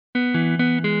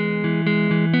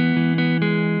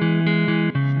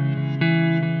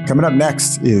Coming up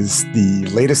next is the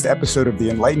latest episode of The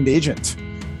Enlightened Agent.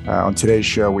 On today's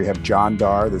show, we have John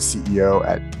Darr, the CEO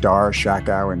at Darr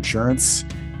Schackow Insurance,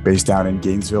 based down in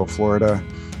Gainesville, Florida.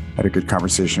 Had a good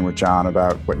conversation with John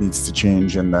about what needs to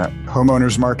change in the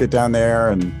homeowners market down there,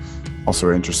 and also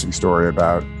an interesting story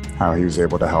about how he was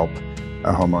able to help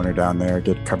a homeowner down there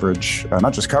get coverage,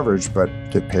 not just coverage, but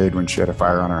get paid when she had a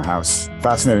fire on her house.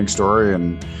 Fascinating story,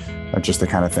 and just the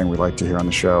kind of thing we like to hear on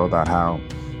the show about how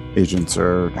agents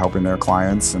are helping their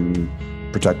clients and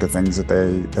protect the things that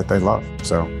they love.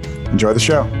 So enjoy the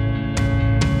show.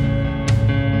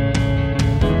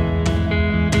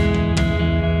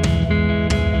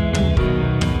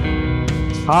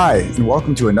 Hi, and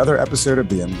welcome to another episode of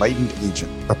The Enlightened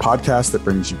Agent, a podcast that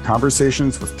brings you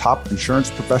conversations with top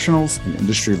insurance professionals and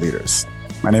industry leaders.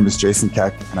 My name is Jason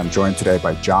Keck, and I'm joined today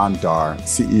by John Darr,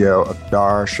 CEO of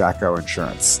Darr Schackow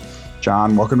Insurance.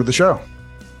 John, welcome to the show.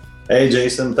 Hey,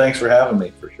 Jason. Thanks for having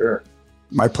me, for sure.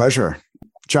 My pleasure.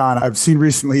 John, I've seen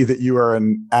recently that you are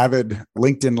an avid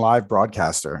LinkedIn Live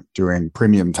broadcaster doing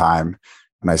premium time,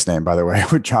 a nice name, by the way,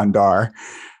 with John Darr.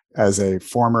 As a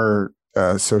former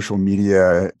social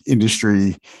media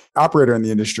industry operator in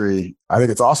the industry, I think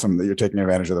it's awesome that you're taking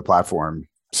advantage of the platform.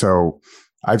 So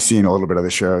I've seen a little bit of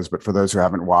the shows, but for those who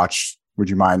haven't watched, would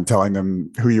you mind telling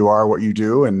them who you are, what you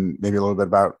do, and maybe a little bit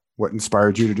about what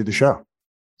inspired you to do the show?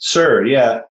 Sure.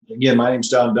 Yeah. Again, my name's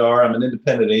John Darr. I'm an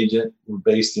independent agent. We're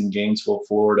based in Gainesville,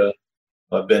 Florida.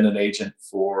 I've been an agent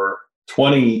for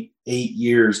 28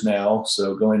 years now.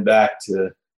 So going back to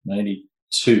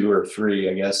 92 or 3,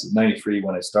 I guess, 93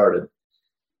 when I started.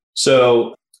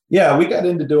 So yeah, we got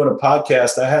into doing a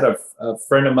podcast. I had a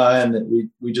friend of mine that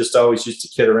we just always used to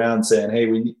kid around saying, hey,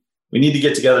 we need to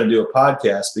get together and do a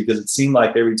podcast, because it seemed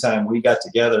like every time we got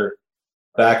together,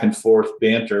 back and forth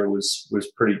banter was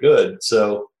pretty good.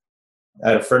 So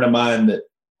I had a friend of mine that,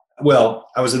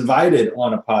 I was invited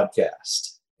on a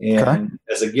podcast and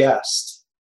as a guest.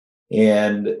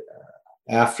 And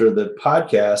after the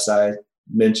podcast, I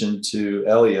mentioned to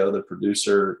Elio, the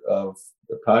producer of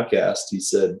the podcast, he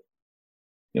said,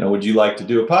 would you like to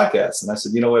do a podcast? And I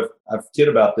said, I've kid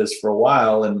about this for a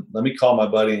while, and let me call my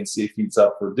buddy and see if he's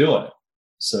up for doing it.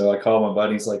 So I called my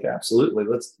buddy. He's like, absolutely,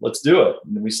 let's do it.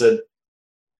 And we said,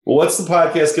 well, what's the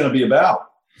podcast going to be about?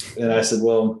 And I said,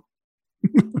 well,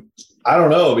 I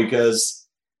don't know, because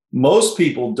most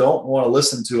people don't want to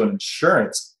listen to an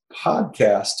insurance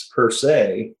podcast per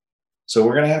se. So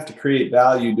we're going to have to create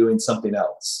value doing something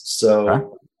else.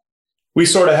 So we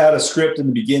sort of had a script in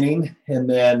the beginning, and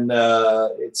then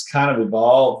it's kind of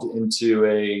evolved into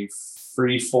a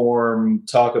free form we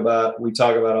talk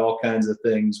about all kinds of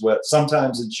things,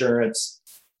 sometimes insurance,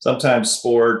 sometimes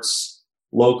sports,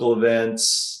 local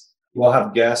events. We'll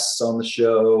have guests on the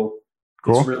show.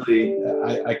 Cool. It's really,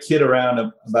 I kid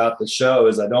around about the show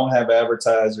is I don't have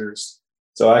advertisers,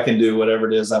 so I can do whatever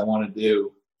it is I want to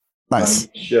do. Nice. On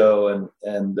the show,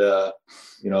 and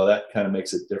that kind of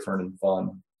makes it different and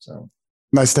fun. So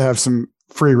nice to have some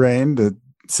free reign to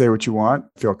say what you want,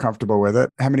 feel comfortable with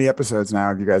it. How many episodes now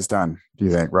have you guys done, do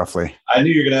you think, roughly? I knew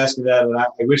you were going to ask me that, and I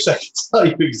wish I could tell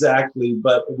you exactly,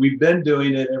 but we've been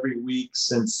doing it every week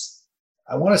since,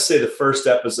 I want to say the first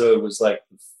episode was like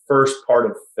the first part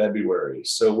of February.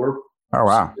 So we're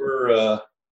 6-7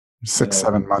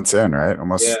 months in, right?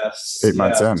 Almost 8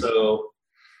 months in. So,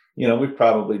 we've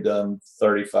probably done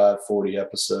 35, 40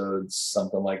 episodes,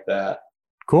 something like that.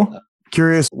 Cool.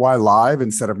 Curious why live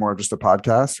instead of more just a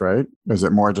podcast, right? Is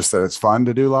it more just that it's fun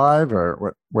to do live,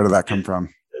 or where did that come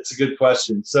from? It's a good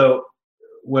question. So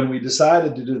when we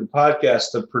decided to do the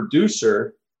podcast, the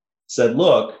producer said,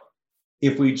 look,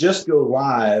 if we just go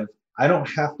live, I don't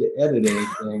have to edit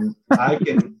anything. I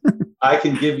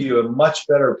can give you a much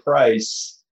better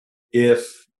price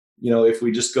if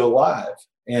we just go live.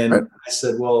 And right. I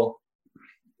said, well,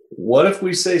 what if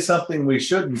we say something we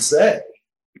shouldn't say?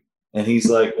 And he's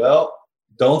like, well,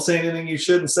 don't say anything you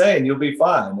shouldn't say and you'll be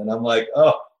fine. And I'm like,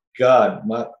 oh God,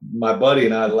 my buddy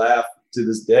and I laugh to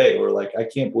this day. We're like, I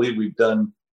can't believe we've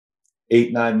done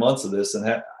 8-9 months of this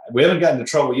and we haven't gotten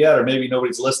into trouble yet, or maybe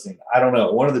nobody's listening. I don't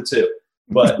know, one of the two.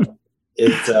 But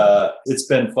it's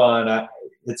been fun.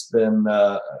 It's been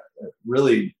a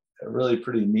really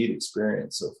pretty neat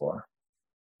experience so far.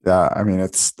 Yeah, I mean, I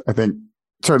think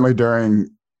certainly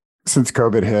since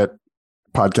COVID hit,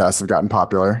 podcasts have gotten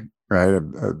popular, right?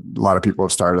 A lot of people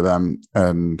have started them,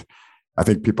 and I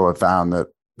think people have found that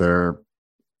they're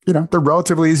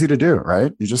relatively easy to do,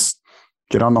 right? You just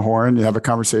get on the horn, you have a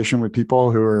conversation with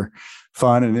people who are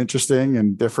fun and interesting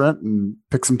and different, and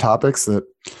pick some topics that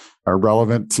are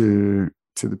relevant to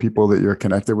the people that you're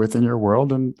connected with in your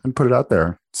world, and put it out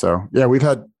there. So yeah, we've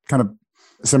had kind of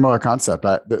Similar concept.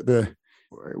 I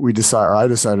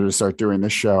decided to start doing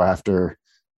this show after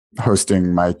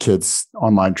hosting my kids'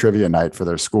 online trivia night for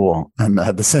their school, and I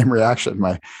had the same reaction.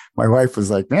 My wife was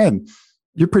like, "Man,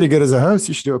 you're pretty good as a host.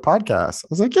 You should do a podcast." I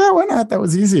was like, "Yeah, why not? That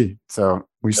was easy." So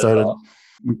we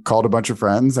called a bunch of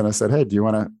friends, and I said, "Hey, do you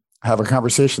want to have a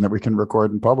conversation that we can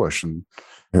record and publish?" And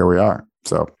here we are.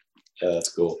 So yeah,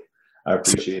 that's cool. I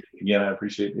appreciate it. Again, I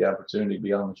appreciate the opportunity to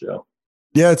be on the show.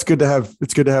 Yeah, it's good to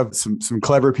have some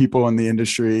clever people in the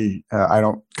industry. I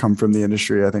don't come from the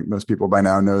industry. I think most people by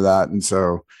now know that. And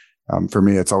so for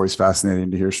me, it's always fascinating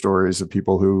to hear stories of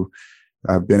people who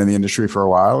have been in the industry for a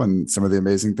while and some of the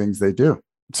amazing things they do.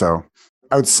 So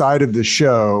outside of the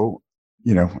show,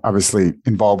 obviously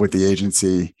involved with the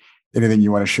agency, anything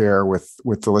you want to share with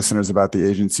the listeners about the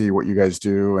agency, what you guys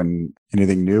do, and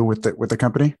anything new with the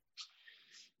company?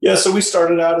 Yeah, so we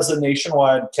started out as a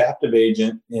nationwide captive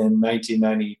agent in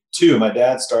 1992. My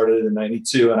dad started in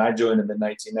 92, and I joined him in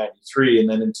 1993. And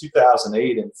then in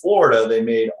 2008 in Florida, they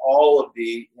made all of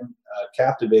the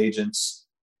captive agents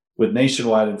with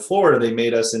nationwide in Florida. They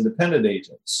made us independent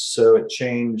agents. So it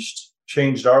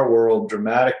changed our world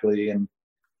dramatically. And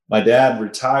my dad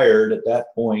retired at that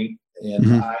point,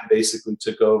 and I basically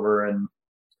took over. And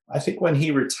I think when he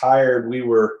retired, we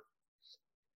were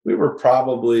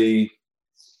probably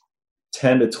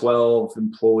 10 to 12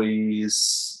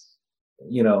 employees,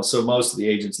 so most of the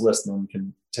agents listening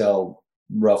can tell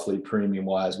roughly premium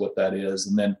wise what that is.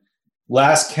 And then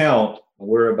last count,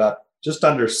 we're about just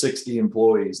under 60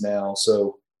 employees now.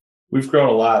 So we've grown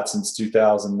a lot since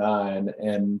 2009.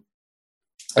 And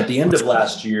at the end of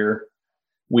last year,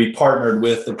 we partnered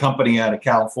with a company out of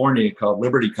California called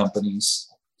Liberty Companies.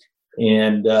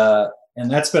 And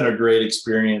that's been a great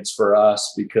experience for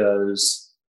us because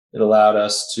it allowed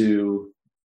us to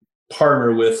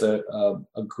partner with a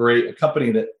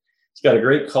company that's got a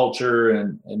great culture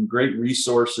and great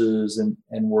resources, and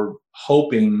we're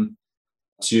hoping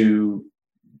to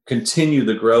continue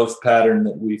the growth pattern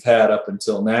that we've had up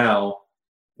until now.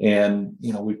 And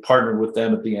we partnered with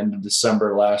them at the end of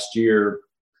December last year,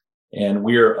 and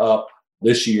we are up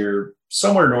this year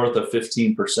somewhere north of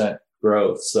 15%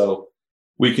 growth. So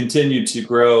we continue to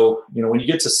grow. When you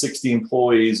get to 60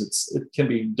 employees, it can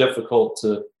be difficult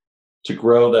to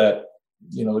grow that,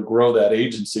 grow an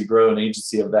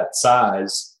agency of that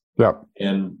size. Yeah.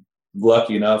 And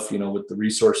lucky enough, with the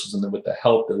resources and with the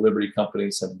help that Liberty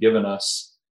Companies have given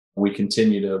us, we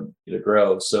continue to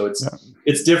grow. So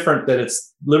it's different that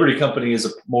Liberty Company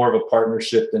is more of a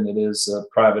partnership than it is a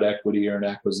private equity or an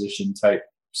acquisition type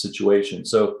situation.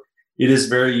 So it is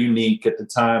very unique. At the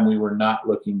time, we were not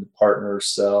looking to partner or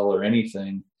sell or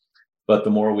anything, but the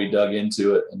more we dug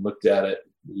into it and looked at it,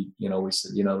 we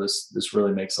said, this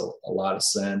really makes a lot of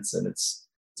sense, and it's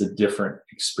a different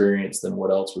experience than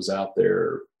what else was out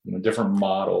there, different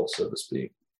model, so to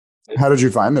speak. How did you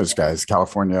find those guys?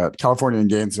 California and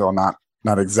Gainesville, not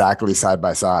exactly side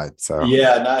by side. So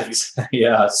yeah, nice.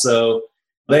 Yeah, so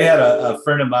they had a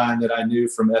friend of mine that I knew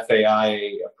from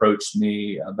FAIA approached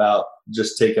me about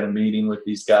just taking a meeting with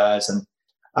these guys. And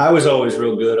I was always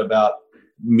real good about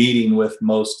meeting with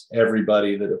most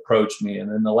everybody that approached me.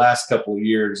 And in the last couple of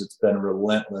years, it's been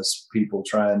relentless, people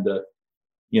trying to,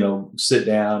 sit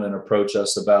down and approach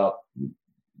us about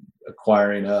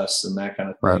acquiring us and that kind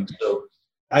of thing. Right. So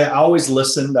I always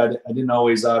listened. I didn't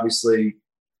always obviously,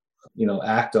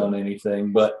 act on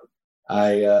anything, but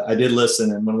I did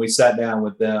listen. And when we sat down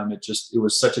with them, it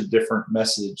was such a different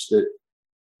message that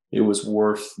it was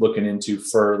worth looking into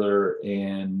further.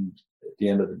 And at the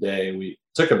end of the day, we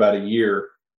took about a year,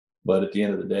 but at the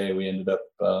end of the day, we ended up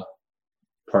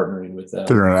partnering with them.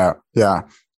 Figuring it out. Yeah.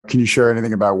 Can you share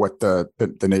anything about what the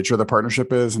nature of the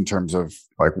partnership is in terms of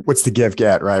like, what's the give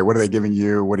get, right? What are they giving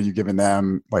you? What are you giving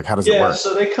them? Like, how does it work?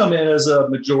 So they come in as a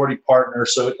majority partner.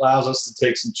 So it allows us to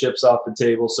take some chips off the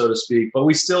table, so to speak, but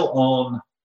we still own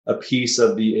a piece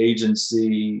of the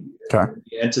agency, the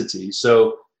entity.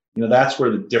 So, that's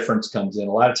where the difference comes in.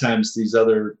 A lot of times these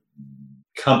other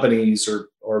companies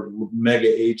or mega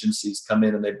agencies come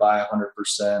in and they buy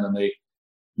 100% and they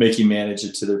make you manage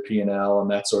it to their P&L and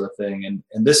that sort of thing.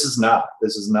 And this is not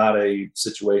a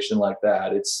situation like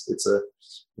that. It's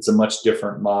a much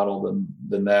different model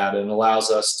than that, and allows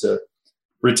us to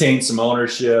retain some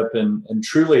ownership and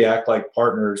truly act like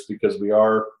partners, because we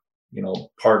are,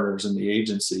 partners in the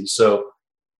agency. So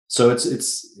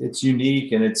it's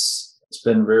unique, and it's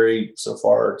been very, so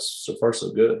far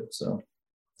so good. So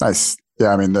nice.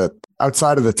 Yeah. I mean,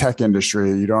 outside of the tech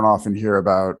industry, you don't often hear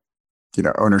about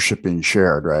ownership being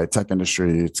shared, right? Tech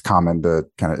industry, it's common to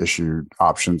kind of issue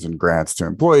options and grants to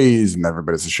employees, and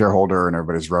everybody's a shareholder and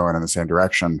everybody's rowing in the same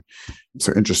direction.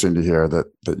 So interesting to hear that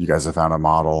you guys have found a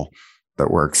model that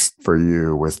works for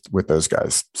you with those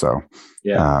guys. So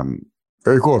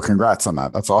very cool. Congrats on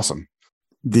that. That's awesome.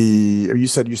 You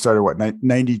said you started what,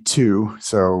 92?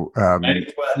 So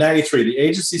 93. The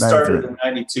agency started in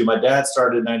 92. My dad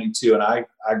started in 92, and I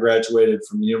graduated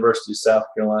from the University of South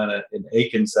Carolina in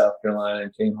Aiken, South Carolina,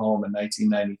 and came home in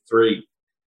 1993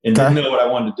 and didn't know what I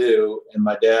wanted to do. And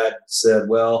my dad said,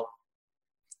 well,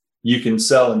 you can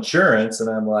sell insurance. And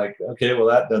I'm like, okay, well,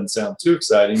 that doesn't sound too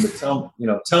exciting, but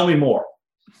tell me more.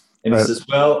 And he says,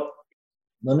 well,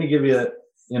 let me give you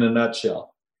in a nutshell.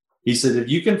 He said, if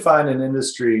you can find an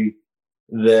industry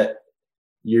that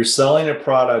you're selling a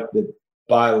product that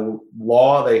by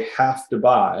law they have to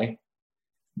buy,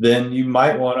 then you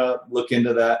might want to look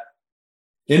into that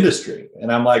industry.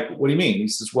 And I'm like, what do you mean? He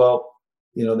says, well,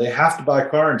 they have to buy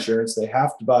car insurance. They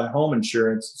have to buy home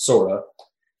insurance, sort of.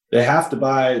 They have to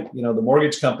buy, the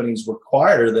mortgage companies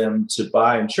require them to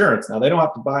buy insurance. Now, they don't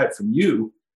have to buy it from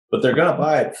you, but they're going to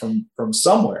buy it from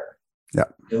somewhere. Yeah.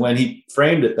 And when he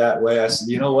framed it that way, I said,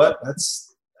 you know what? That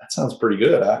sounds pretty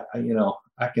good. I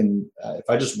can, if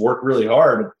I just work really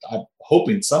hard, I'm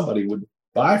hoping somebody would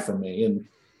buy from me. And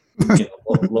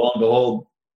lo and behold,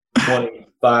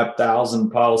 25,000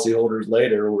 policyholders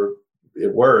later,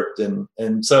 it worked.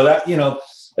 And so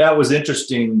that was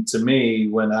interesting to me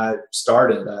when I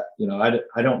started.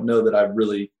 I don't know that I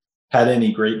really had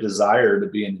any great desire to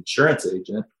be an insurance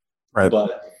agent, right?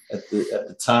 But at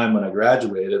the time when I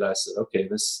graduated, I said, okay,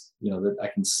 this, that I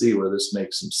can see where this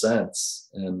makes some sense.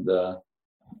 And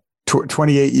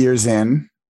 28 years in,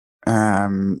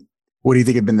 what do you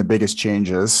think have been the biggest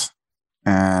changes?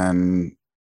 And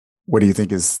what do you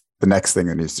think is the next thing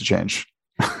that needs to change?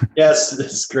 Yes,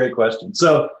 that's a great question.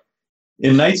 So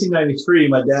in 1993,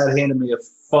 my dad handed me a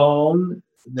phone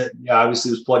that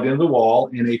obviously was plugged into the wall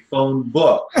and a phone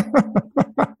book.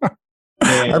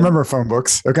 I remember phone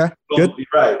books. Okay, good.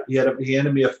 Right. He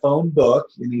handed me a phone book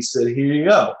and he said, here you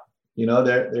go.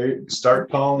 They start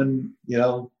calling,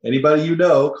 anybody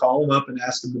call them up and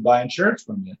ask them to buy insurance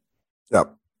from you.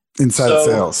 Yep. Inside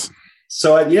sales.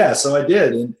 So I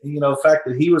did. And, the fact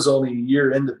that he was only a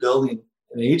year into building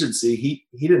an agency, he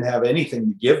didn't have anything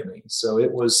to give me. So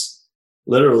it was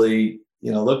literally,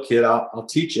 look, kid, I'll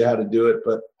teach you how to do it,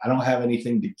 but I don't have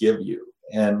anything to give you.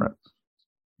 And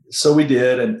so we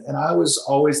did. And I was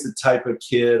always the type of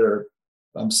kid, or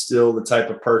I'm still the type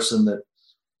of person that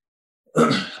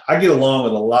I get along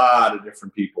with a lot of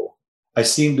different people. I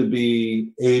seem to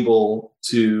be able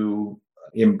to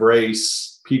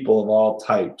embrace people of all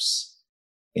types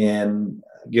and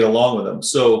get along with them.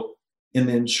 So in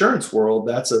the insurance world,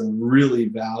 that's a really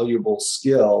valuable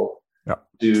skill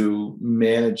to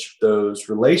manage those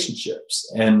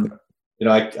relationships. And,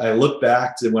 I look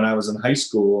back to when I was in high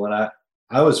school, and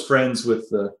I was friends with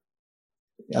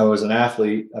I was an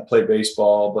athlete. I played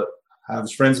baseball, but I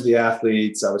was friends with the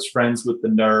athletes. I was friends with the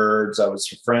nerds. I was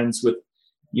friends with,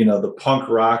 the punk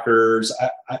rockers.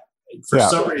 For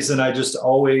some reason, I just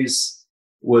always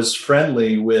was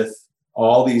friendly with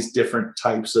all these different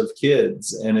types of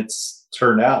kids. And it's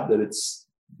turned out that it's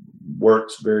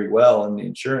worked very well in the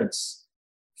insurance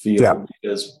field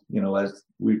because, as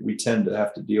we tend to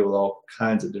have to deal with all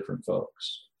kinds of different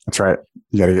folks. That's right.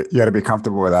 You got to be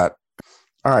comfortable with that.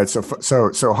 All right. So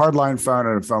hardline phone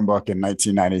and a phone book in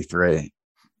 1993.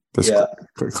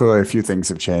 Clearly a few things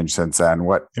have changed since then.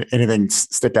 Anything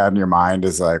stick out in your mind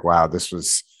is like, wow, this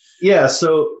was. Yeah.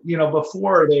 So,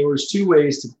 before there was two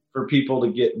ways for people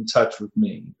to get in touch with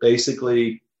me,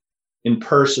 basically in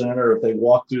person, or if they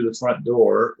walk through the front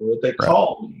door, or if they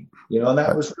call me, and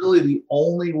that was really the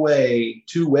only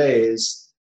two ways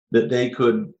that they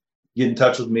could get in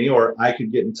touch with me, or I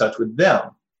could get in touch with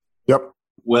them. Yep.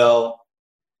 Well,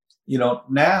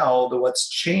 now what's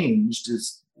changed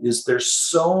is there's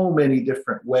so many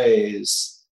different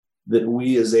ways that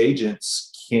we as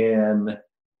agents can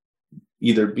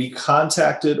either be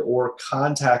contacted or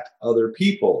contact other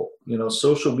people.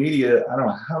 Social media, I don't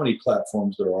know how many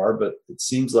platforms there are, but it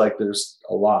seems like there's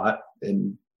a lot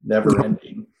and never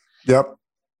ending. Yep.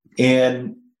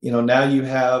 And, now you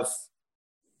have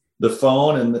the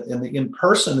phone, and the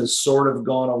in-person has sort of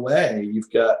gone away.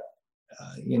 You've got,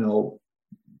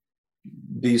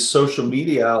 these social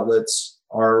media outlets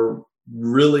are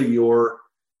really your,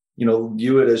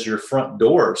 view it as your front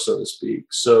door, so to speak.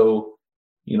 So,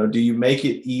 do you make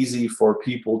it easy for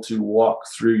people to walk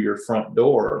through your front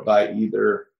door by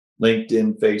either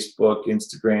LinkedIn, Facebook,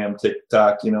 Instagram,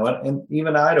 TikTok, and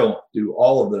even I don't do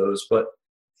all of those, but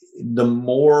the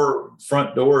more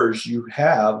front doors you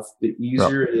have, the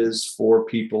easier it is for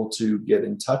people to get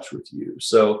in touch with you.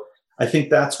 So I think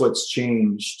that's what's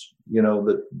changed,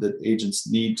 that agents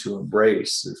need to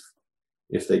embrace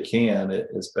if they can,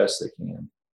 as best they can.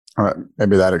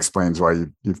 Maybe that explains why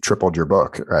you've tripled your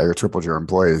book, right? You've tripled your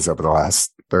employees over the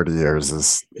last 30 years.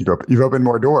 Is you've opened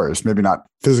more doors, maybe not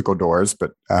physical doors,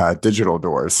 but digital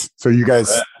doors. So you guys,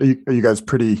 are you guys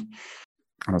pretty,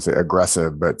 I don't say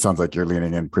aggressive, but it sounds like you're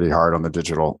leaning in pretty hard on the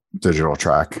digital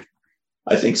track.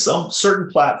 I think some certain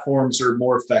platforms are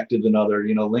more effective than other.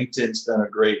 LinkedIn's been a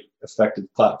great effective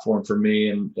platform for me,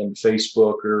 and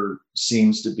Facebook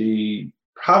seems to be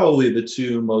probably the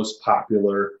two most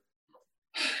popular.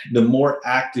 The more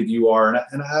active you are,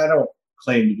 and I don't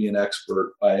claim to be an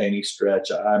expert by any stretch.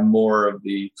 I'm more of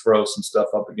the throw some stuff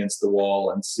up against the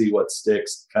wall and see what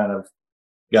sticks kind of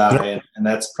guy. And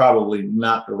that's probably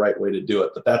not the right way to do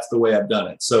it, but that's the way I've done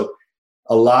it. So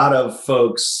a lot of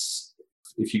folks,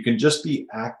 if you can just be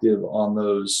active on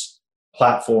those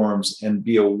platforms and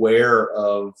be aware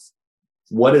of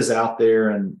what is out there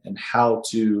and how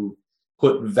to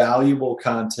put valuable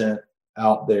content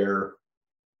out there,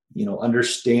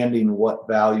 understanding what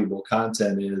valuable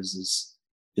content is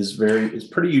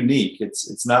pretty unique.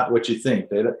 It's not what you think.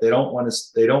 They don't want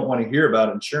to hear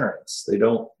about insurance.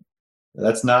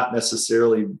 That's not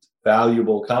necessarily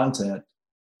valuable content.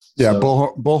 Yeah.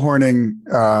 So, bullhorning,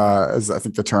 as I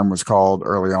think the term was called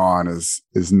early on, is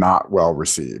not well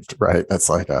received, right? That's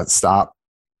like a stop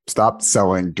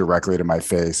selling directly to my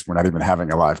face. We're not even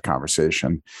having a live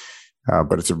conversation.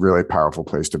 But it's a really powerful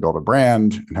place to build a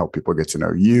brand and help people get to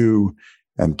know you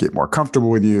and get more comfortable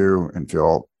with you and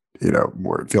feel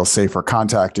safer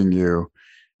contacting you.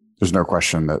 There's no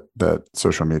question that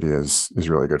social media is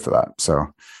really good for that. So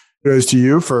kudos to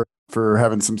you for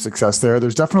having some success there.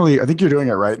 There's definitely, I think you're doing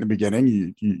it right in the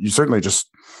beginning. You certainly just,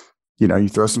 you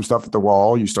throw some stuff at the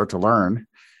wall, you start to learn.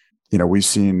 We've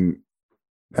seen,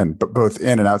 and both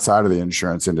in and outside of the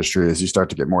insurance industry, as you start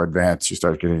to get more advanced, you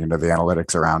start getting into the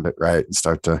analytics around it, right? And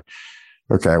start to,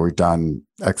 okay, we've done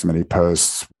X many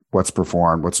posts, what's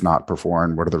performed, what's not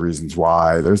performed, what are the reasons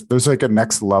why? There's like a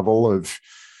next level of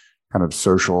kind of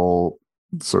social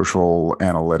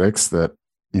analytics that,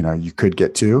 you could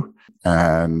get to.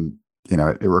 And,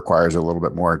 it requires a little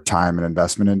bit more time and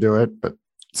investment into it, but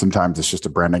sometimes it's just a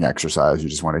branding exercise. You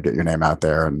just want to get your name out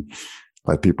there and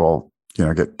let people,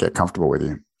 get comfortable with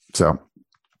you. So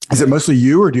is it mostly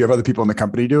you, or do you have other people in the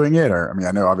company doing it? Or,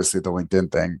 I know obviously the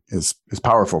LinkedIn thing is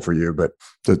powerful for you, but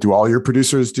do all your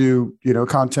producers do,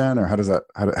 content, or how do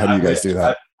you guys do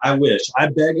that? I wish. I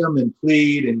beg them and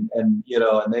plead and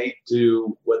they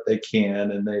do what they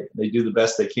can, and they do the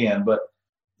best they can. But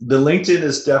the LinkedIn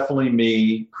is definitely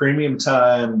me. Premium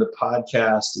Time, the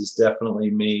podcast is definitely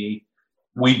me.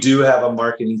 We do have a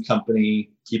marketing company,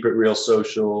 Keep It Real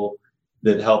Social,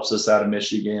 that helps us out of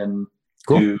Michigan.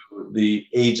 Cool. Do the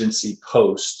agency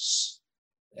posts,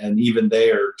 and even they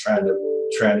are trying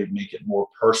to make it more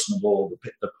personable.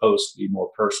 The post be more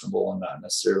personable and not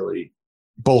necessarily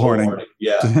bullhorning.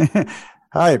 Yeah.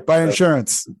 Hi, buy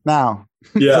insurance now.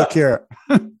 Yeah. Click here.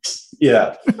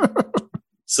 Yeah.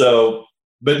 So,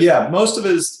 but yeah, most of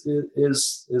it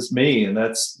is me, and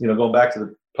that's going back to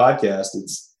the podcast.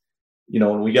 It's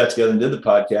when we got together and did the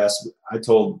podcast, I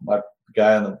told my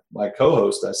guy my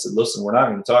co-host, I said, listen, we're not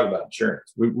going to talk about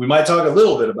insurance. We might talk a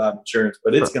little bit about insurance,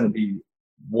 but it's going to be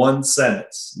one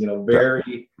sentence,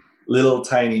 very little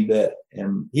tiny bit.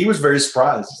 And he was very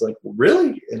surprised. He's like, well,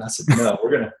 really? And I said, no,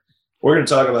 we're going to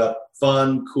talk about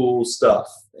fun, cool stuff.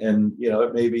 And,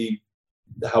 it may be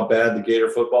how bad the Gator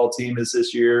football team is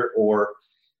this year, or,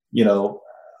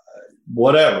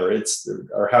 whatever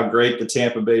or how great the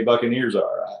Tampa Bay Buccaneers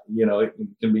are, it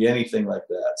can be anything like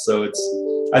that. So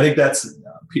I think that's,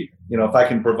 if I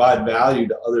can provide value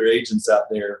to other agents out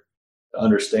there to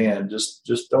understand,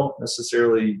 just don't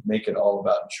necessarily make it all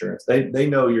about insurance. They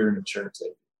know you're an insurance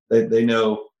agent. They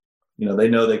know,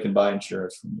 they can buy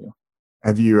insurance from you.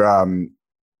 Have you,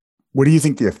 what do you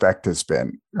think the effect has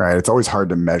been, right? It's always hard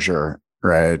to measure,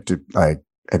 right?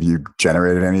 Have you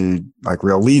generated any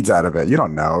real leads out of it? You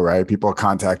don't know, right? People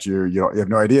contact you. You have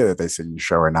no idea that they see your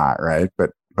show or not, right?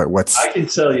 But I can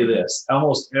tell you this: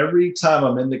 almost every time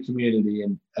I'm in the community,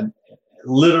 and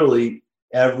literally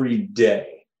every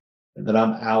day that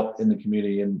I'm out in the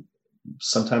community, and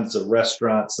sometimes it's a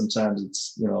restaurant, sometimes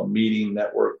it's a meeting,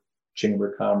 network,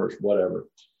 chamber of commerce, whatever,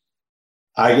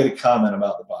 I get a comment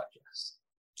about the podcast.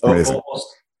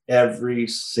 Almost every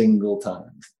single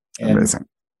time. And amazing.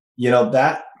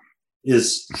 that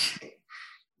is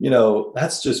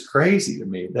that's just crazy to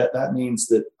me. That means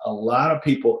that a lot of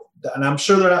people, and I'm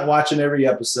sure they're not watching every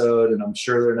episode, and I'm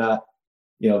sure they're not,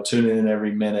 tuning in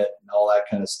every minute and all that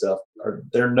kind of stuff. Or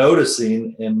they're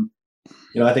noticing. And,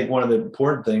 I think one of the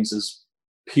important things is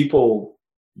people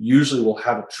usually will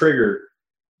have a trigger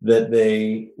that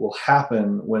they will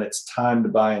happen when it's time to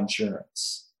buy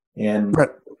insurance. And right.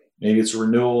 Maybe it's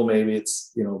renewal, maybe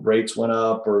it's, rates went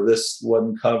up, or this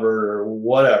wasn't covered, or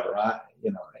whatever.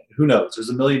 Who knows? There's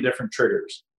a million different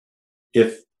triggers.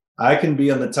 If I can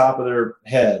be on the top of their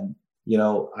head,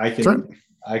 I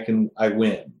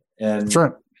win. And that's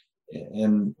right.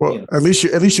 And at least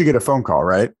you get a phone call,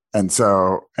 right? And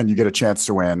you get a chance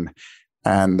to win.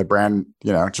 And the brand,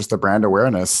 just the brand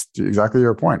awareness, exactly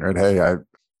your point, right? Hey, I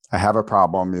have a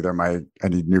problem. Either I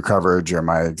need new coverage, or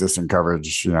my existing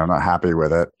coverage, I'm not happy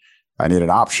with it. I need an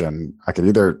option. I could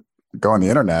either go on the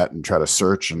internet and try to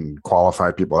search and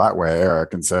qualify people that way, or I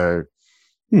can say,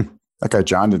 that guy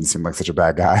John didn't seem like such a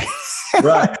bad guy.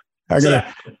 Right.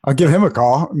 I'll give him a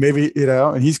call. Maybe,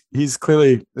 and he's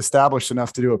clearly established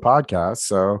enough to do a podcast.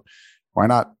 So why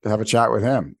not have a chat with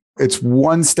him? It's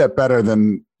one step better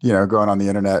than, going on the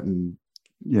internet and,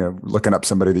 looking up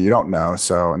somebody that you don't know.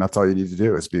 So, and that's all you need to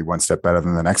do is be one step better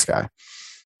than the next guy.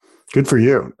 Good for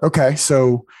you. Okay.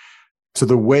 So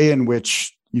the way in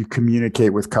which you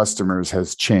communicate with customers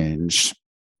has changed.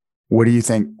 What do you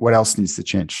think? What else needs to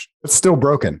change? It's still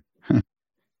broken.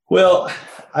 Well,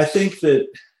 I think that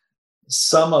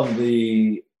some of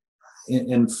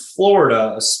in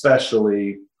Florida,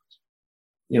 especially,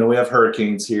 we have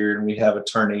hurricanes here, and we have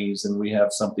attorneys, and we have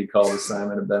something called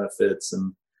assignment of benefits,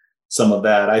 and some of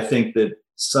that. I think that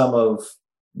some of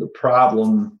the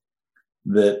problem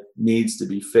that needs to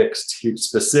be fixed here,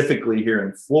 specifically here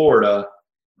in Florida,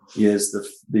 is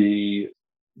the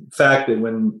fact that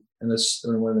when an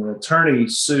attorney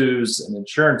sues an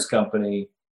insurance company,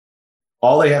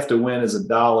 all they have to win is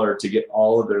 $1 to get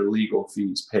all of their legal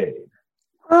fees paid.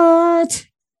 What?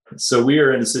 So we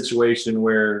are in a situation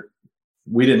where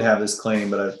we didn't have this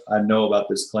claim, but I know about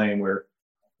this claim where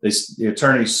the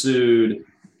attorney sued.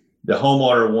 The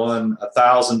homeowner won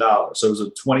 $1,000. So it was a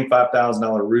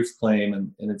 $25,000 roof claim.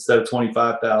 And instead of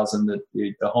 $25,000,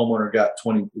 the homeowner got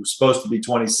it was supposed to be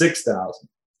 $26,000.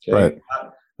 Okay. Right.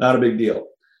 Not a big deal.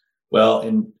 Well,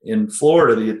 in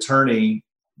Florida, the attorney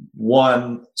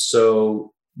won.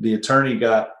 So the attorney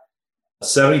got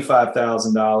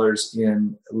 $75,000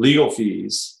 in legal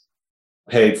fees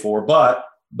paid for, but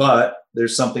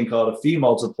there's something called a fee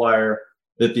multiplier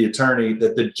that the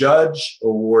judge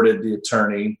awarded the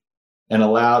attorney and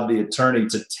allowed the attorney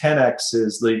to 10x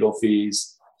his legal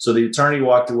fees. So the attorney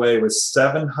walked away with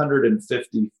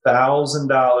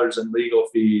 $750,000 in legal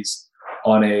fees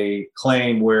on a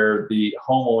claim where the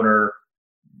homeowner,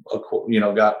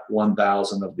 got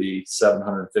 $1,000 of the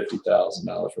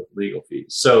 $750,000 worth of legal fees.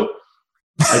 So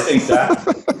I think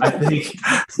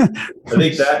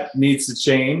that needs to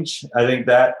change. I think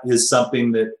that is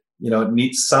something that, it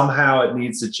needs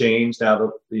to change.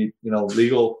 Now the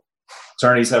legal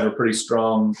attorneys have a pretty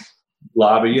strong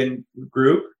lobbying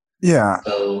group. Yeah.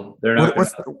 So they're not.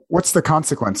 What's the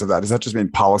consequence of that? Does that just mean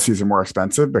policies are more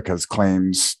expensive because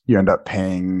claims, you end up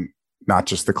paying not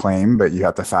just the claim, but you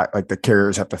have to the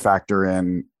carriers have to factor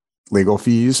in legal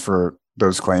fees for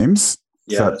those claims?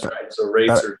 Yeah, that's right. So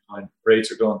rates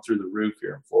are going through the roof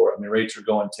here in Florida. I mean, rates are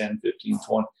going 10, 15,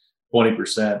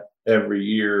 20% every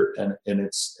year. And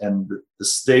the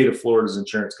state of Florida's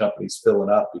insurance companies filling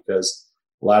up because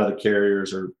a lot of the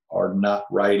carriers are not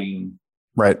writing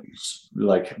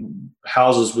like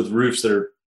houses with roofs that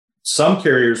are, some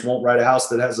carriers won't write a house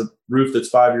that has a roof that's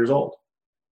 5 years old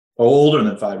or older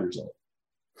than 5 years old.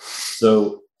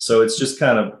 So it's just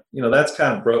kind of, that's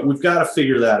kind of broke. We've got to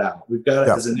figure that out.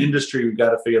 As an industry, we've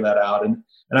got to figure that out. And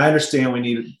I understand we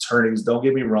need attorneys. Don't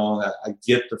get me wrong. I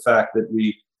get the fact that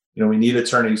we need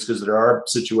attorneys because there are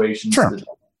situations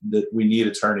that we need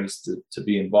attorneys to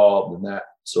be involved in that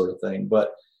sort of thing.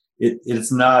 But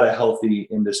it's not a healthy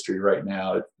industry right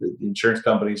now. The insurance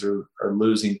companies are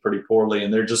losing pretty poorly,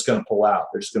 and they're just going to pull out.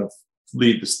 They're just going to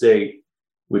leave the state,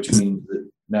 which means that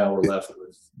now we're left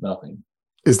with nothing.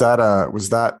 Is that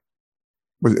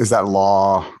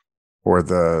law or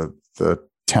the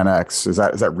 10x? Is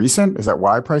that recent? Is that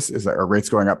why are rates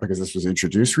going up because this was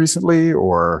introduced recently,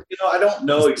 or? I don't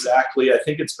know exactly. I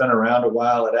think it's been around a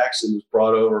while. It actually was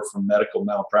brought over from medical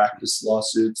malpractice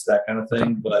lawsuits, that kind of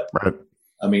thing. But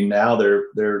I mean, now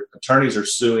their attorneys are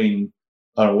suing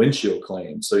on a windshield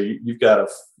claim. So you've got a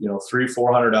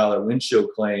 $300-400 windshield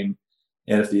claim,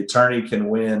 and if the attorney can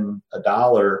win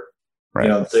 $1.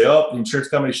 Say, the insurance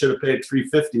company should have paid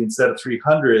 $350 instead of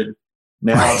 $300.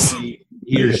 Now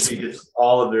he or she gets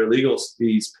all of their legal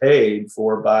fees paid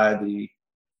for by the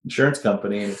insurance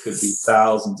company, and it could be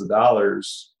thousands of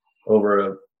dollars over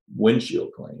a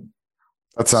windshield claim.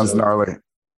 That sounds gnarly.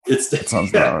 That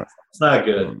sounds gnarly. It's not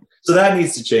good. So that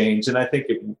needs to change, and I think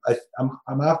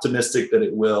I'm optimistic that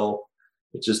it will.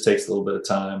 It just takes a little bit of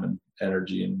time and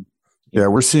energy. And yeah,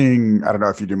 we're seeing, I don't know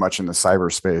if you do much in the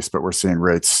cyber space, but we're seeing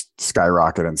rates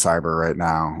skyrocket in cyber right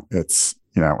now. It's,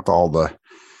 with all the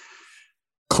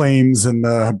claims and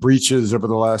the breaches over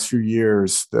the last few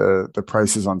years, the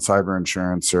prices on cyber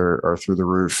insurance are through the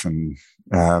roof, and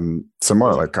some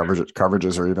more like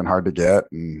coverages are even hard to get,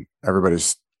 and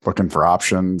everybody's looking for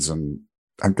options. And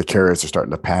I think the carriers are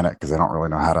starting to panic because they don't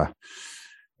know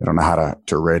how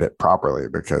to rate it properly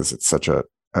because it's such a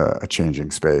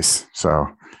changing space. So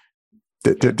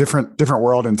different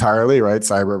world entirely, right?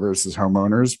 Cyber versus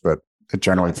homeowners, but it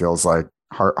generally feels like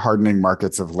hardening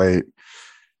markets of late,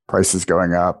 prices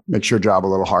going up, makes your job a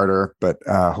little harder. But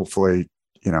hopefully,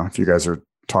 if you guys are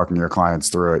talking to your clients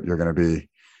through it, you're going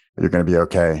to be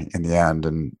okay in the end,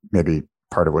 and maybe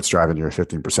part of what's driving your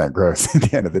 15% growth at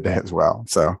the end of the day as well.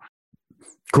 So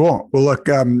cool. Well, look,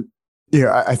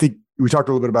 I think we talked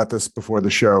a little bit about this before the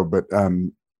show, but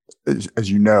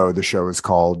as you know, the show is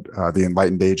called The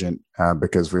Enlightened Agent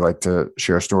because we like to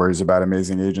share stories about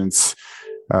amazing agents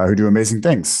who do amazing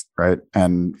things, right?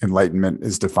 And enlightenment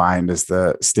is defined as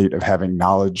the state of having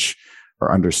knowledge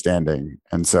or understanding.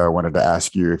 And so I wanted to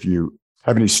ask you if you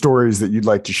have any stories that you'd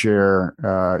like to share,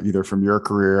 either from your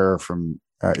career or from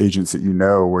agents that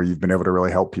where you've been able to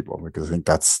really help people, because I think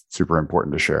that's super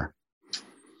important to share.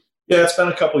 Yeah, it's been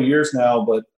a couple of years now,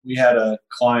 but we had a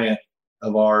client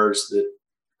of ours that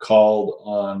called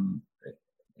on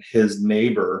his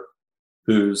neighbor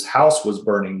whose house was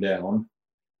burning down.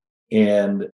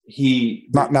 And he...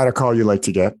 Not a call you like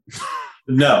to get.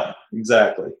 No,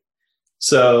 exactly.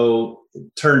 So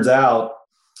it turns out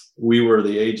we were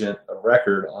the agent of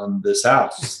record on this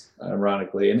house,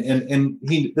 ironically. And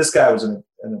this guy was an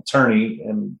attorney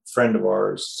and friend of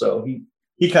ours. So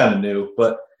he kind of knew,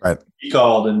 but right. He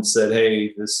called and said,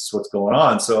 "Hey, this is what's going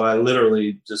on." So I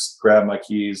literally just grabbed my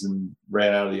keys and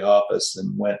ran out of the office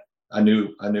and went. I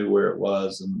knew where it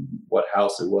was and what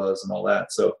house it was and all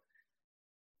that. So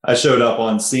I showed up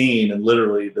on scene, and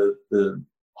literally the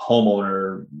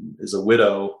homeowner is a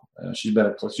widow. She's been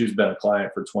a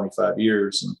client for 25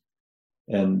 years,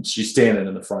 and she's standing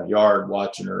in the front yard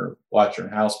watching her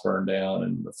house burn down,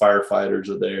 and the firefighters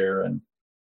are there, and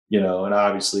and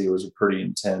obviously it was a pretty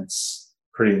intense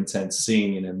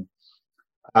scene. And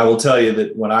I will tell you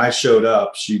that when I showed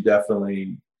up, she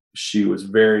was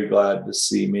very glad to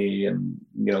see me, and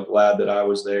glad that I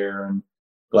was there, and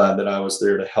glad that I was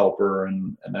there to help her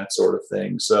and that sort of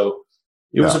thing. So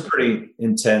it was a pretty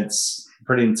intense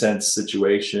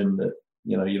situation that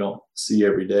you don't see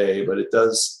every day, but it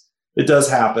does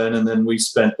happen. And then we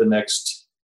spent the next,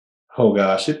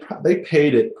 they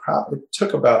paid it. It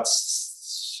took about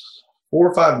 4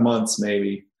 or 5 months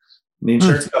maybe. And the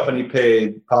insurance company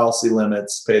paid policy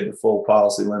limits, paid the full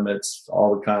policy limits,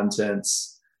 all the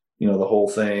contents, the whole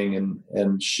thing.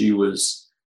 And she was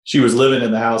living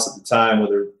in the house at the time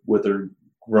with her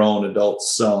grown adult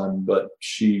son, but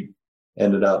she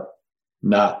ended up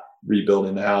not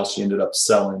rebuilding the house. She ended up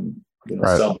selling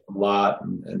a lot,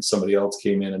 and somebody else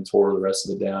came in and tore the rest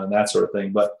of it down and that sort of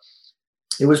thing. But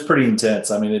it was pretty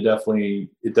intense. I mean, it definitely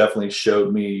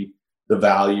showed me the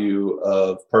value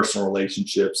of personal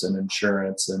relationships and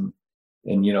insurance, and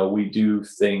we do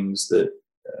things that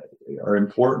are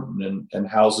important, and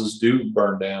houses do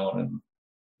burn down and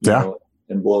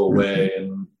and blow away,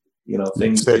 and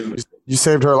things you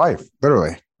saved her life,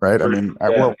 literally, right? I mean,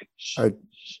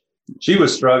 she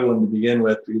was struggling to begin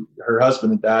with. Her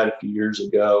husband had died a few years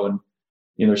ago,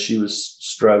 and she was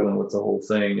struggling with the whole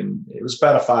thing. And it was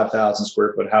about a 5,000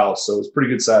 square foot house, so it was a pretty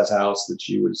good sized house that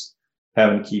she was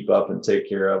having to keep up and take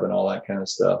care of and all that kind of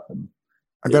stuff. And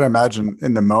I got to imagine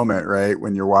in the moment, right,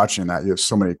 when you're watching that, you have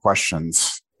so many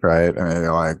questions, right? I mean,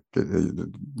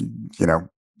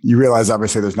 you realize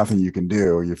obviously there's nothing you can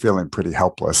do. You're feeling pretty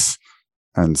helpless.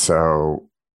 And so,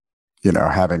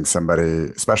 having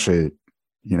somebody, especially,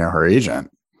 her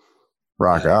agent,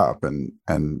 rock up and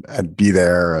be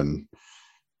there. And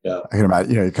I can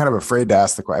imagine, you're kind of afraid to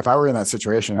ask the question. If I were in that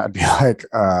situation, I'd be like,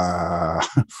 I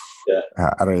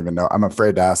don't even know. I'm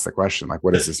afraid to ask the question, like,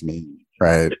 what does this mean?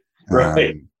 Right.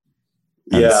 Right.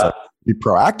 So be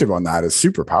proactive on that is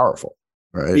super powerful.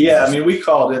 Right. Yeah. I mean, we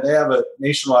called it. They have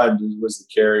Nationwide was the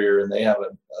carrier, and they have a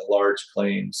large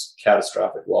claims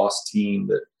catastrophic loss team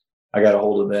that I got a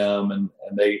hold of them, and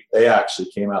they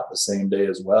actually came out the same day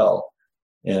as well.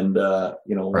 And,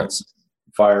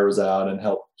 fire was out, and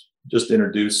helped just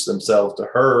introduce themselves to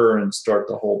her and start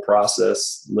the whole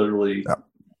process literally,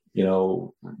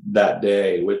 that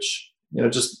day, which,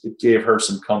 just it gave her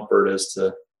some comfort as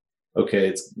to, okay,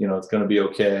 it's going to be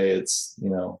okay. It's,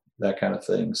 that kind of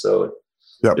thing. So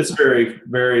it's very,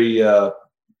 very, it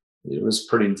was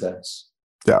pretty intense.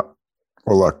 Yeah.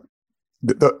 Well, look,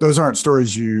 those aren't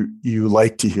stories you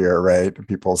like to hear, right?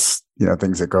 People's,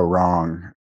 things that go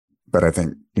wrong. But I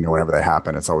think, whenever they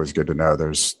happen, it's always good to know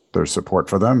there's support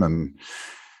for them and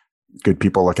good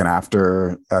people looking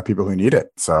after people who need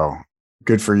it. So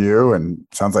good for you. And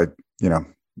sounds like,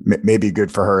 maybe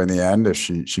good for her in the end if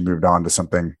she moved on to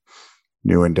something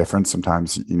new and different.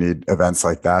 Sometimes you need events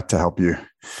like that to help you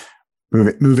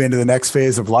move into the next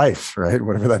phase of life, right?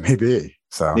 Whatever that may be.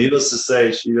 So needless to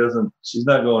say, she's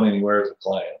not going anywhere as a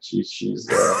client. She's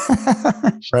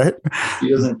right. She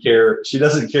doesn't care. She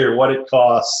doesn't care what it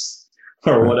costs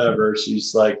or whatever.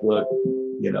 She's like, look,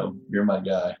 you're my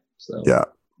guy. So yeah.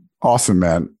 Awesome,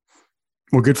 man.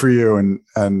 Well, good for you.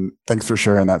 And thanks for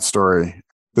sharing that story.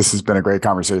 This has been a great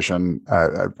conversation.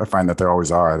 I find that there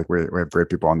always are. I think we have great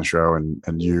people on the show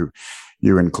and you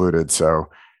included. So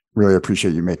really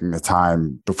appreciate you making the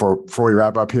time. Before we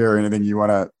wrap up here, anything you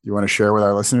want to share with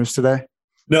our listeners today?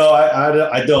 No,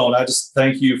 I don't. I just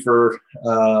thank you for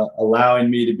allowing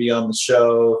me to be on the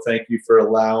show. Thank you for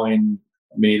allowing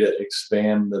me to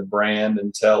expand the brand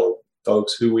and tell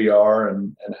folks who we are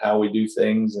and how we do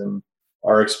things and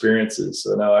our experiences.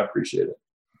 So no, I appreciate it.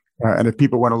 And if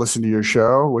people want to listen to your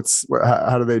show,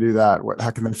 how do they do that?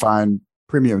 How can they find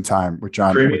Premium Time with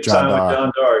John Darr? With John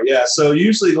Darr. So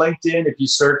usually LinkedIn, if you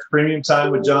search Premium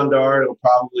Time with John Darr, it'll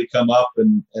probably come up,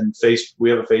 and we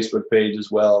have a Facebook page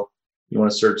as well. You want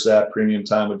to search that, Premium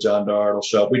Time with John Darr, it'll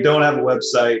show up. We don't have a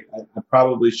website. I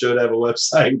probably should have a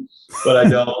website, but I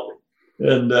don't.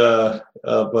 And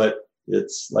but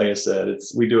it's like I said,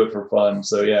 we do it for fun.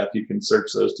 So yeah, if you can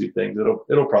search those two things,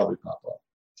 it'll probably pop up.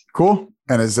 Cool.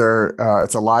 And is there?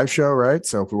 It's a live show, right?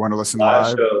 So if we want to listen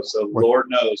live show, so Lord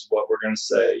knows what we're going to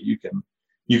say. You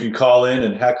can call in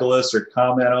and heckle us or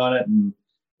comment on it,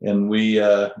 and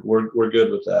we're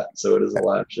good with that. So it is a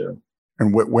live show.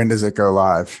 And when does it go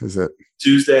live? Is it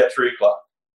Tuesday at 3:00?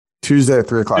 Tuesday at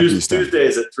 3:00 Eastern.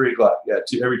 Tuesdays at 3:00.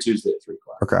 Yeah, every Tuesday at 3:00.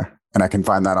 Okay. And I can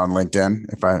find that on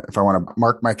LinkedIn if I want to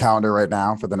mark my calendar right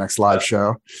now for the next live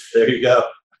show. There you go.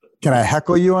 Can I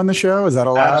heckle you on the show? Is that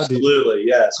allowed? Absolutely.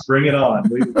 Yes. Bring it on.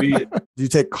 Do you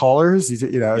take callers? Is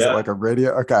it like a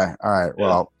radio? Okay. All right. Yeah.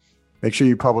 Well, make sure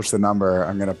you publish the number.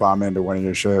 I'm going to bomb into one of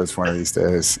your shows one of these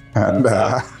days. And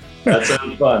that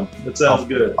sounds fun. That sounds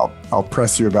good. I'll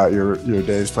press you about your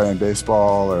days playing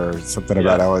baseball or something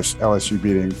about LSU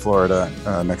beating Florida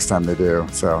next time they do.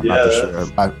 So not this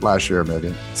year, last year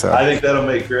maybe. So I think that'll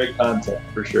make great content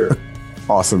for sure.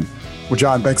 Awesome. Well,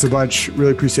 John, thanks a bunch.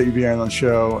 Really appreciate you being on the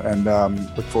show, and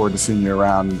look forward to seeing you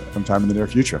around sometime in the near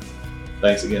future.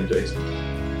 Thanks again, Jason.